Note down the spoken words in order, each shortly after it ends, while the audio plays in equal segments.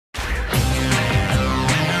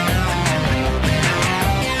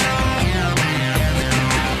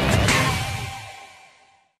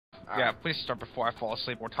Please start before I fall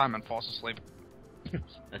asleep or Timon falls asleep.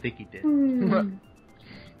 I think he did.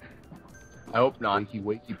 I hope not. Wakey,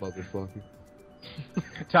 wakey, motherfucker.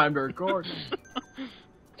 Time to record.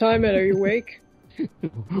 Timon, are you awake?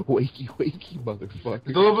 Wakey, wakey, motherfucker.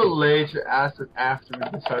 It's a little bit late to ask it after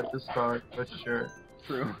we decide to start, but sure.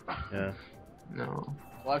 True. Yeah. No.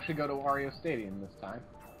 We'll actually go to Wario Stadium this time.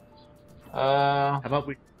 How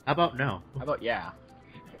about no? How about yeah?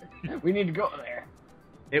 We need to go there.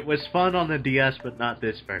 It was fun on the DS, but not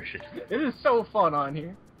this version. It is so fun on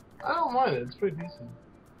here. I don't mind it. It's pretty decent.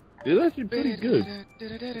 It's actually pretty good.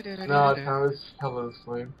 No, Thomas hella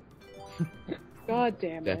asleep. God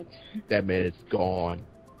damn it. That man is gone.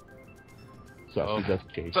 So Oh. that's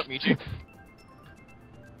Chase. What's up, Michi?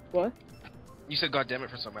 What? You said "God damn it"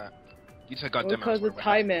 for some Matt. You said "God Well, damn it." because of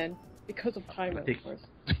Timon. Because of Timon, of course.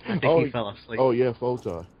 I think he fell asleep. Oh yeah,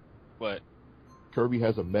 Photon. What? Kirby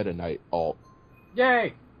has a Meta Knight alt.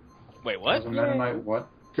 Yay! Wait, what? Meta Knight what?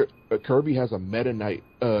 Kirby has a Meta Knight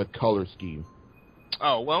color scheme.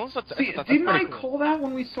 Oh well, that's See, that's didn't I pretty cool. call that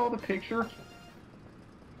when we saw the picture?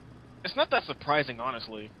 It's not that surprising,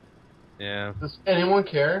 honestly. Yeah. Does anyone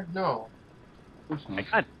care? No. Of course I not.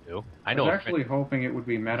 kind of do. I I know. was actually hoping it would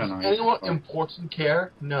be Meta Does Knight. anyone but- important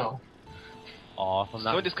care? No. Aw, I'm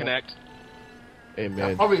not. So disconnect. Hey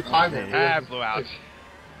man, Probably Timon. Ah, blew out.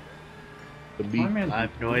 the meat. Timon- I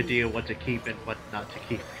have no idea what to keep and what not to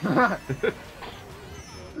keep.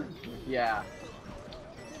 Yeah.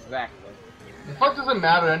 Exactly. The fuck does it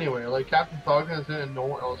matter anyway? Like, Captain Falcon is in and no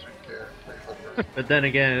one else would care. But then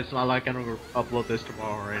again, it's not like I'm gonna upload this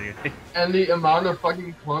tomorrow or anything. And the amount of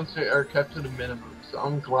fucking clones that are kept to the minimum, so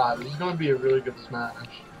I'm glad. This is gonna be a really good Smash.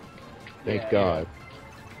 Thank Yeah, God.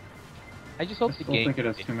 I just I hope the still game. think it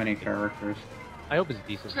has too many characters. I hope it's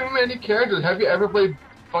decent. Too many characters. Have you ever played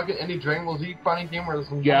fucking any Dragon Ball Z fighting game where there's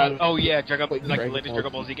some Yeah. Oh yeah, Dragon Like like the Dragon latest Ball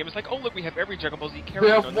Dragon Ball Z game. It's like, oh look, we have every Dragon Ball Z character. We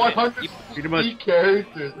have on the net. 150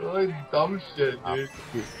 characters. Really dumb shit, dude.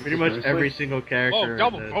 Pretty much Seriously? every single character Whoa,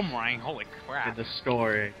 double in, boomerang! Holy the, crap! in the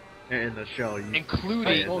story, in the show.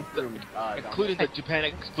 Including Including the Japan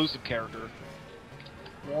exclusive character.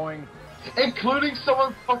 Boing. Including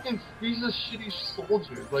someone fucking piece of shitty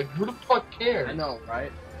soldiers. Like, who the fuck cares? I know,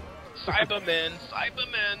 right? Saibamen,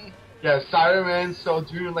 Saibamen. Yeah, Saibamen, so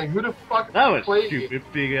dude, like, who the fuck That was played stupid,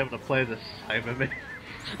 being able to play the Saibamen.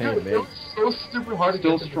 Hey Dude, it man, was so stupid hard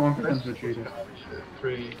Still to get stronger them than Vegeta.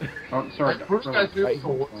 Pretty. Oh, sorry. Like, first guys do Right. the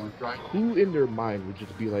worst, right? who in their mind would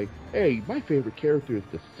just be like, "Hey, my favorite character is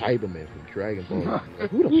the Saibaman from Dragon Ball." Like,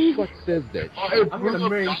 who the fuck says that? Oh, shit? it I'm blew gonna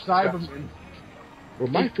up main Josh Saibaman. Or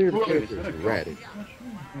my favorite Wait, character is Raditz.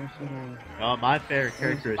 My favorite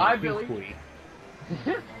character is Bye, Queen Billy.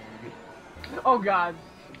 Queen. Oh god.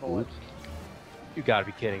 Oops. You gotta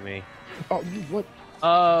be kidding me. Oh, you what?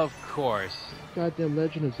 Of course. Goddamn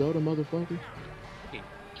Legend of Zelda, motherfucker!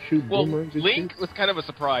 Shoot Well, boomerangs and Link shit? was kind of a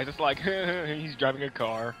surprise. It's like he's driving a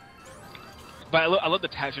car. But I love the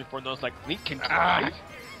attachment for those. Like Link can drive.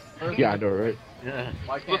 Yeah, I know, right? Yeah.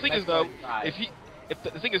 Why The can't thing is Metroid though, drive? if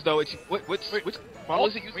the thing is though, it's which model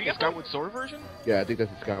is it using? The Skyward Sword version? Yeah, I think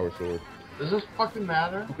that's the Skyward Sword. Does this fucking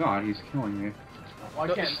matter? Oh god, he's killing me. Why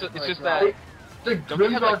No, can't it's Metroid just drive? that. The Don't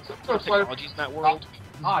we have like Grimdark some technologies in that world?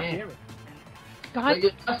 Ah, damn it. Like,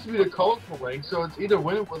 it has to be the colorful Link, so it's either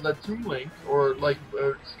win with a Toon Link or like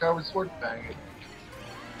Skyward Sword banging.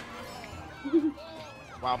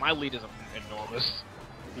 Wow, my lead is enormous.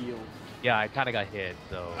 Feels. Yeah, I kind of got hit,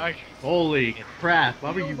 so. Holy crap!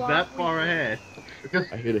 Why were you that far ahead? Because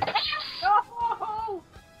I hit it. No!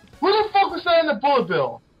 who the fuck was that in the bullet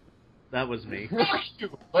bill? That was me. Fuck you!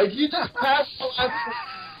 Like, you just passed the last.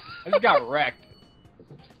 I just got wrecked.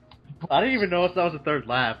 I didn't even know if that was the third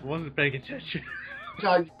lap. I wasn't paying attention.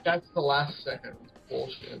 God, that's the last second.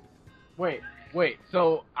 Bullshit. Wait,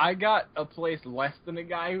 so I got a place less than a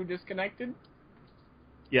guy who disconnected?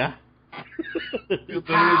 Yeah.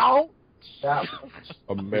 How? Yeah.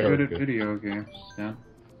 Good at America. video games, yeah.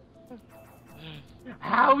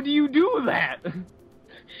 How do you do that?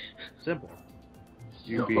 Simple.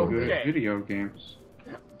 You be good Okay. at video games.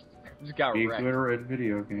 Just got Be wrecked. gooder at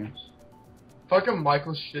video games. Fucking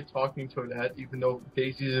Michael shit talking Toadette, even though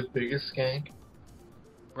Daisy's the biggest skank.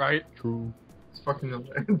 Right? True. It's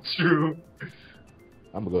fucking true.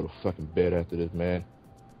 I'm gonna go to fucking bed after this, man.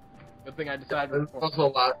 Good thing I decided That's before. also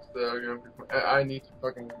last. I need to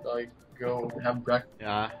fucking like go have breakfast.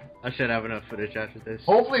 Yeah, I should have enough footage after this.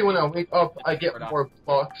 Hopefully, when I wake up, I get more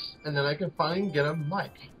bucks, and then I can finally get a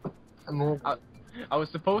mic. I'm over. I was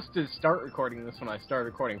supposed to start recording this when I started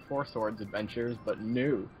recording Four Swords Adventures, but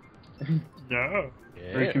no. No.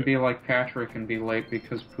 Or you can be like Patrick and be late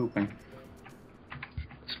because pooping.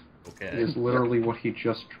 Okay. Is literally what he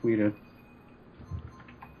just tweeted.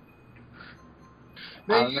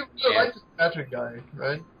 Man, you really like this Patrick guy,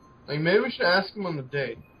 right? Like, maybe we should ask him on the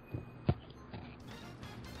date.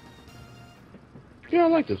 Yeah, I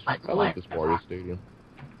like this. I like this Wario Stadium.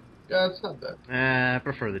 Yeah, it's not bad. I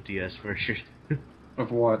prefer the DS version.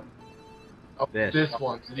 Of what? Oh, this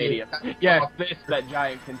one. Stadium. Yes, this that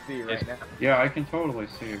giant can see right now. Yeah, I can totally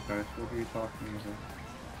see it, guys. What are you talking about?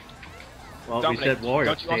 Well, Dominic, we said Wario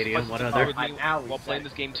don't you also Stadium. want What to other? with me Now we while said- playing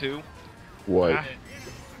this game too? What?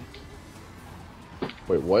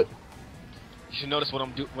 Wait, what? You should notice what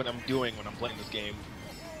I'm doing when I'm playing this game.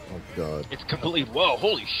 Oh god. It's completely whoa!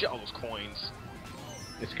 Holy shit! All those coins.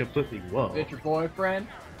 It's completely whoa. Is it your boyfriend?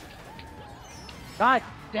 God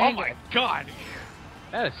dang Oh my it! god!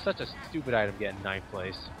 That is such a stupid item getting 9th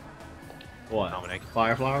place. What? Dominic.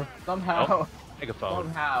 Fire flower? Somehow. Megaphone.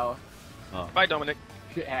 Somehow. Oh. Bye, Dominic.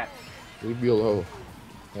 Shit happened. Leave me alone.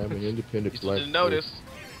 I'm an independent You still black. didn't notice.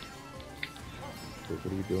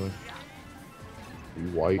 What are you doing? Are you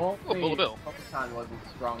white? Oh, Bullet Bill. Pokemon wasn't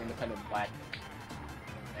strong, independent black.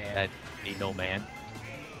 Man. That ain't no man.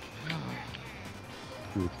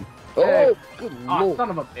 Oh, good Oh, lord. son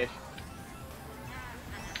of a bitch.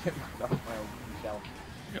 Hit myself with my own shell.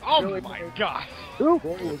 Oh Really? my god! Roy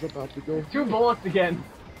was about to go. 2 bullets again.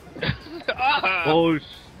 Ah! Oh,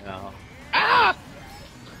 no. Ah!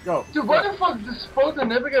 Go. Dude, why the fuck does Spoda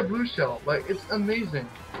never get blue shell? Like, it's amazing.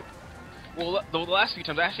 Well, the last few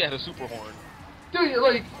times I actually had a super horn. Dude, you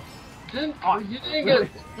didn't get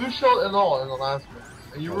blue shell at all in the last one.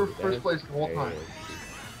 And you were first place the whole time.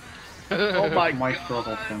 Oh my My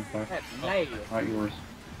struggle, Senpai. That's nice. Not yours.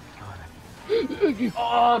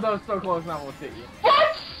 Oh, that was so close, not almost hit you.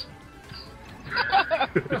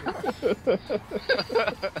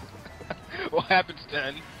 What happens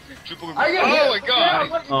then? Triple I get oh hit. my god! Yeah,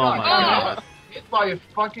 what the Oh fuck? my Ah! god. Hit by a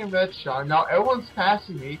fucking red shot. Now everyone's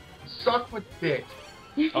passing me. Suck with dick.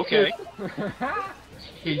 Okay.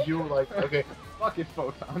 Hey, you were like, okay. Fuck his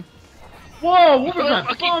photon. Whoa, what was that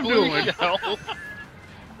Fucking bomb blue doing? shell.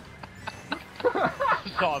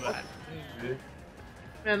 Saw that.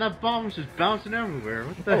 Man, that bomb was just bouncing everywhere.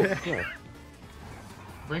 What the Oh, heck? crap.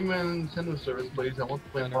 Bring my Nintendo service, please. I want to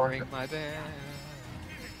play Mario Kart. my bell.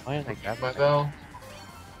 Why didn't I grab My that? bell.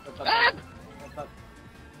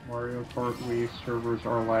 Mario Kart Wii servers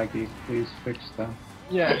are laggy. Please fix them.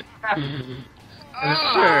 Yeah.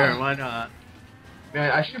 Sure, why not?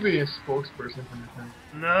 Man, I should be a spokesperson for Nintendo.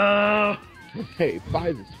 No! Hey,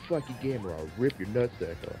 buy this fucking game or I'll rip your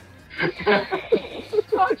nutsack off.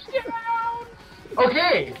 Touchdown!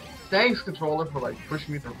 Okay! Thanks, controller, for like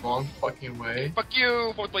pushing me the wrong fucking way. Fuck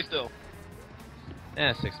you! 4th place still.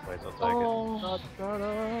 6th place, I'll take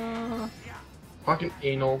Oh. Fucking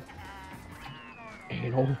anal.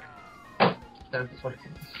 Anal. That's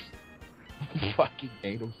fucking. Fucking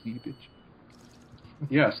anal seepage.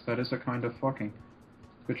 Yes, that is a kind of fucking.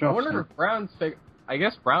 Good I job, wonder Sam. if Brown's I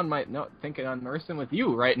guess Brown might think I'm racing with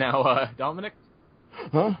you right now, Dominic.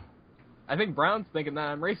 Huh? I think Brown's thinking that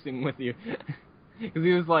I'm racing with you. Because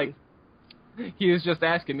he was like, he was just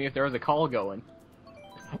asking me if there was a call going.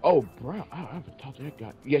 Oh, bro, I haven't talked to that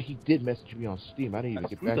guy. Yeah, he did message me on Steam. I didn't even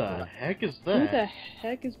get Who back to the him. heck is Who the that?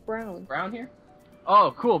 heck is Brown? Brown here?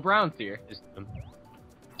 Oh, cool, Brown's here. Just,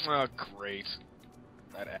 Oh, great.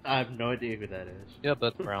 That ass. I have no idea who that is. yep,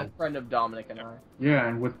 that's brown. Friend of Dominic and I. Yeah,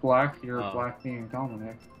 and with Black, you're Oh. Black being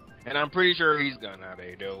Dominic. And I'm pretty sure he's gonna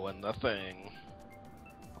be doing the thing.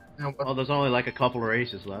 You know, Well, there's only like a couple of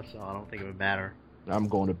races left, so I don't think it would matter. I'm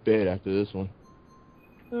going to bed after this one.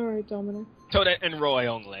 Alright, Dominic. Toadette and Roy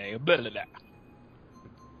only. Blah, blah, blah.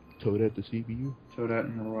 Toadette the CPU. Toadette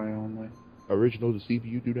and Roy only. Original the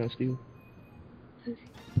CPU do not steal.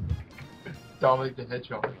 Dominic the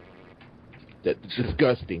Hedgehog. That's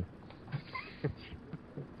disgusting.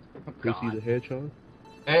 Pussy the Hedgehog.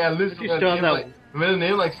 Hey, at least You with a still have name that- like, with a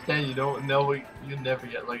name like Stan, you don't know you never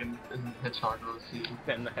get like a Hedgehog OC.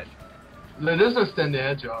 Stand the head. There's no Stan the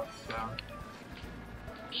Hedgehog, so.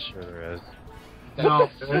 Sure is. No,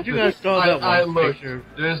 Did you guys saw that I one looked. picture?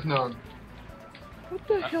 There's none. What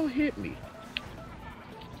the hell hit me?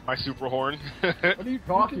 My super horn. What are you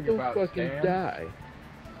talking Don't about, fucking Stan? die.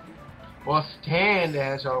 Well, Stan the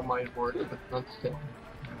Hedgehog might work, but not Stan.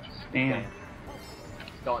 Stan.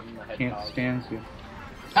 Dalton the Can't hedgehog. stand you.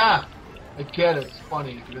 Ah! I get it, it's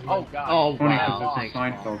funny. Because Oh god. Oh, Funny wow. because Thanks,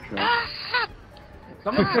 it's a Seinfeld joke.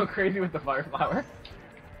 Someone's so crazy with the fire flower.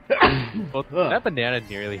 Well, that banana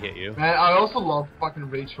nearly hit you. Man, I also love fucking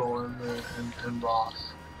Rachel and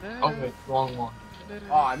Ross. Oh wait, wrong one.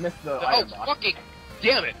 Oh, I missed the Oh, item box. fucking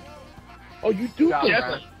damn it! Oh, you do Job, go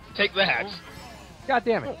Jeff. Jess, take that. God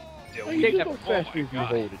damn it. Oh, you Take do that. go Oh faster my if you God.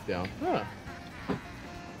 hold it down. Huh.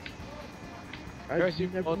 I Guys, you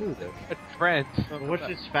never both- knew that. A trend. Which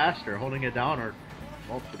is faster, holding it down or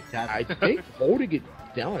multiple taps? I think holding it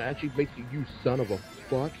down actually makes you son of a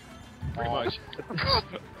fuck. Pretty much.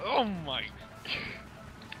 Oh my.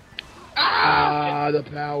 Ah, the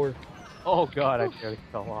power. Oh god, I nearly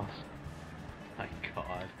fell off. My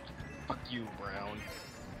God. Fuck you, Brown.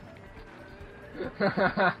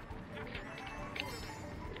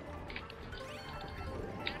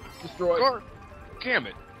 Destroy. Gar Damn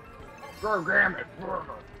it. Gargamit.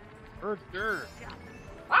 Dirt.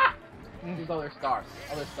 Ah! He's other star.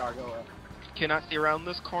 Other star, go away. Cannot see around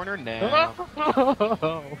this corner now.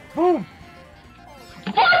 Boom!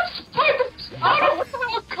 What? I don't know what the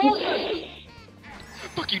hell caused this.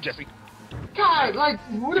 Fuck you, Jesse. God, like,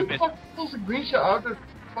 who the fuck pulls a green shot out of the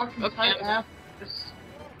fucking tight ass?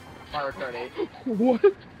 Mario Kart 8. What?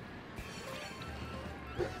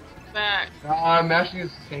 Back. Mashing is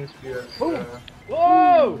the same speed as,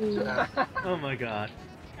 Whoa! to Oh my God.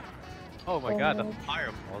 Oh my god, the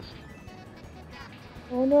fireballs.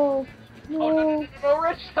 Oh no. No. Oh, no,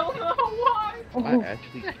 Rich, hell no, why? I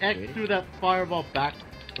actually Heck did it? threw that fireball back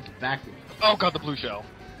to the back. Oh god, the blue shell.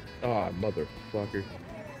 Ah, motherfucker.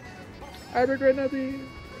 I regret nothing.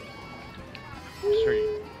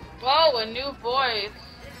 Sweet. Whoa, a new voice.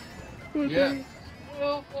 Yeah.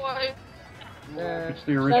 New voice. It's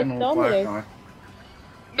the original Dominic. black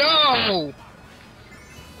No!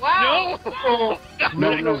 Wow. guy.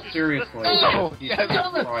 No, seriously. No! He's Yes.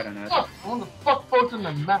 right in it. Fuck, I want to fuck both in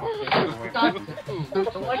the mouth. I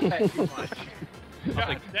don't like that too much.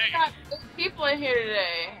 God dang. God, there's people in here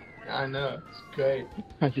today. I know, it's great.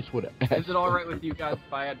 I just would have asked. Is it alright with you guys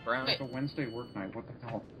if I had Brown? It's a Wednesday work night. What the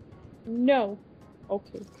hell? No.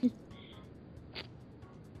 Okay.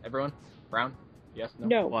 Everyone? Brown? Yes, no?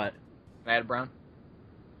 No. What? Can I add Brown?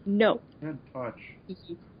 No. Good touch.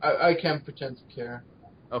 I can't pretend to care.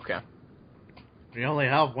 Okay. We only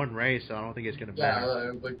have one race, so I don't think it's gonna Yeah,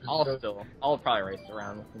 matter. like, I'll probably race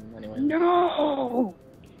around with him anyway. No.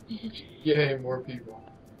 yay, more people.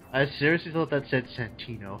 I seriously thought that said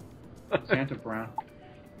Santino. Santa Brown.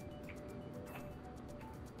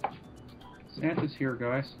 Santa's here,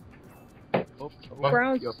 guys. What?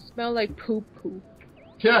 Browns smell like poo poo.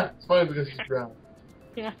 Yeah, it's funny because he's brown.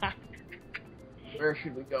 Where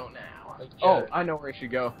should we go now? I get Oh, it. I know where we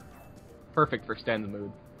should go. Perfect for Stand the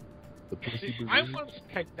Mood. The pussy I balloon. wanted to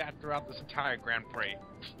pick that throughout this entire Grand Prix.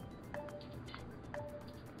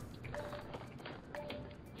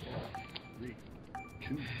 3,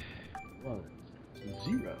 2, 1,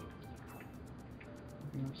 0.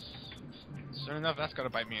 Soon enough, that's gonna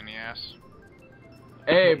bite me in the ass.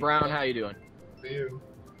 Hey, Brown, how you doing? For you.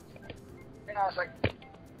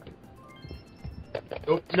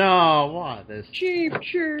 No, what? This. Cheep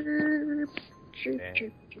chirp. Chirp Yeah.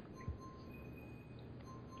 chirp chirp.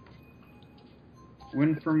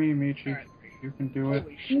 Win for me, Michi. You can do it.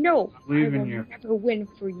 No. Believe I in will you. never win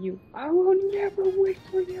for you. I will never win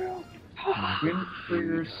for you. Win for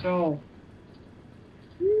yourself.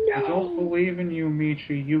 I don't No. believe in you,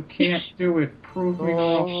 Michi. You can't do it. Prove me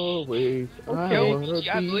wrong. Always, I Okay, wanna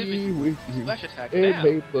I believe be in with you. Flash attack And now.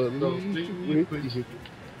 make So believe with you.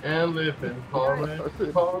 and live in harmony.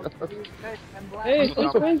 Hey,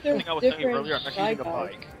 since when I there's think I was saying different earlier, I'm actually shy using a guys?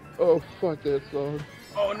 bike. Oh, fuck that song.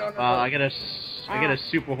 Oh, no, I get a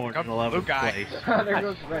super horn in 11th Blue guy. place. there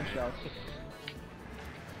goes Red Shell.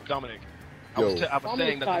 Dominic. Yo. I was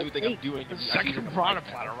saying that the new thing I'm doing is actually Second using a product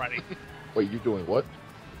bike plat now. already. Wait, you're doing what?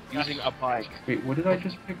 Using a bike. Wait, what did I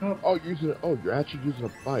just pick up? Oh, you're actually using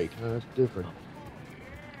a bike. That's different.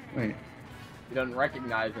 Wait. He doesn't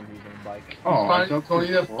recognize him using a bike. Oh, I He's thought Tony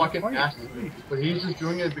this that was fucking white. ass, but he's just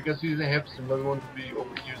doing it because he's a hipster and doesn't want to be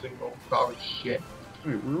overusing overpowered shit.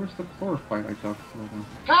 Wait, where was the floor fight I ducked for then?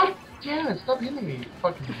 God damn it! Stop hitting me, you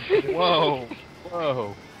fucking. Whoa.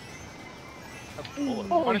 Whoa.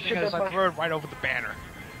 Funny thing is, I threw it right over the banner.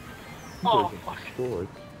 Oh, Sword.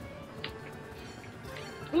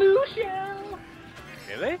 Blue Shell!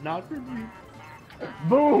 Really? Not for me.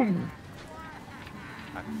 Boom!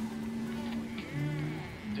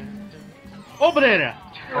 Open it!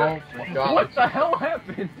 Oh my god. What the hell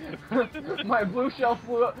happened? My blue shell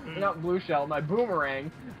flew up. Not blue shell, my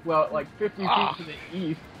boomerang flew out like 50 feet to the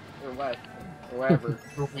east or west or wherever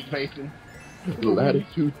it's facing.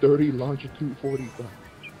 Latitude 30, longitude 45.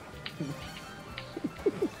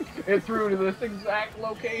 It threw to this exact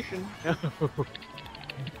location.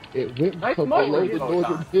 It went Nice below mushroom, the though,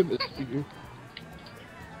 northern Tom. hemisphere.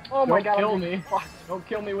 Oh my god, Don't kill I'm me. Don't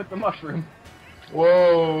kill me with the mushroom.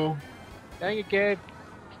 Whoa. Dang it, kid.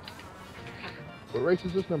 What race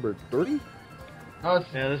is this, number 30? No, it's,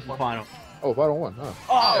 Yeah, this is the final. Oh, final one, huh?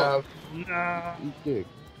 Oh! yeah, No. Eat dick.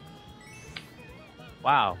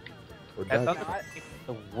 Wow. Or That that sounds like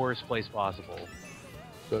the worst place possible.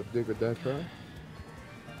 What's up, Dick, or that try?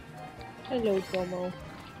 Hello, Domo.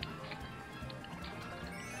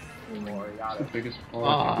 Or It's got the it. biggest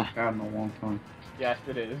part we've had in a long time. Yes,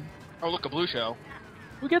 it is. Oh, look, a blue shell.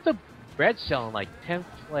 Who gets a red shell in like 10th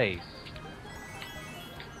place?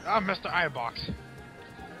 Ah, Mr. Irebox.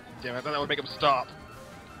 Damn, I thought that would make him stop.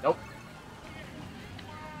 Nope.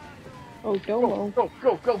 Oh, Domo. Go,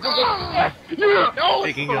 go, go, go, go! Ah! Yeah! No!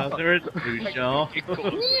 Taking out the blue shell.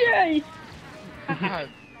 Yay! God.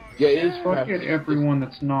 Yeah, it is Fuck fast. it, everyone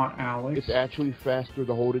that's not Alex. It's actually faster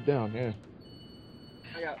to hold it down, yeah.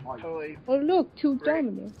 I got totally. Oh, look, 2 Great.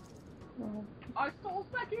 diamonds. Oh. I stole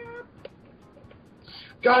second!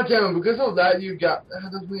 God damn it, because of that you got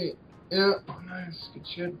ahead of me. Yeah, oh, nice, good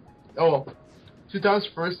shit. Oh well. 2 times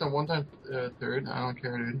first and 1 time third. I don't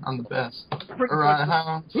care, dude. I'm the best. Alright,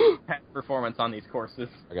 Past performance on these courses.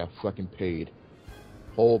 I got fucking paid.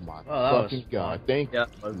 Oh my Oh, that fucking was god. fun. Thank Yeah.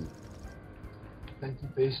 you. Thank you,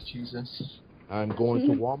 base Jesus. I'm going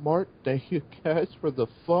to Walmart. Thank you guys for the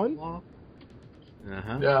fun.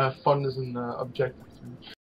 Uh-huh. Yeah, fun is an objective.